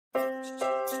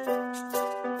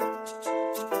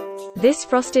This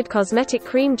frosted cosmetic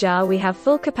cream jar we have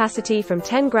full capacity from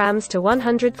 10 grams to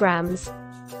 100 grams.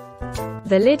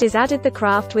 The lid is added the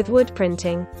craft with wood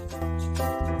printing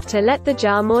to let the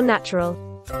jar more natural.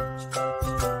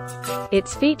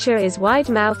 Its feature is wide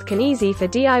mouth, can easy for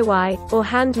DIY or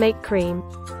hand make cream.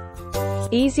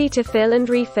 Easy to fill and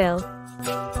refill.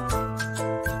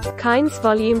 Kinds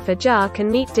volume for jar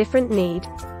can meet different need.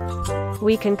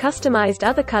 We can customized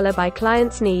other color by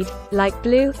client's need, like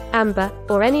blue, amber,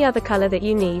 or any other color that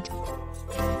you need.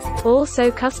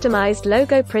 Also customized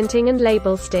logo printing and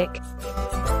label stick.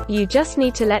 You just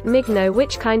need to let Mig know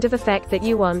which kind of effect that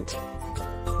you want.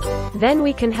 Then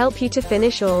we can help you to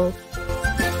finish all.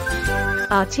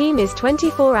 Our team is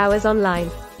 24 hours online.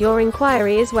 Your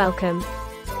inquiry is welcome.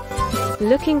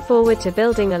 Looking forward to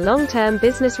building a long-term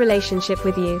business relationship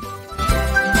with you.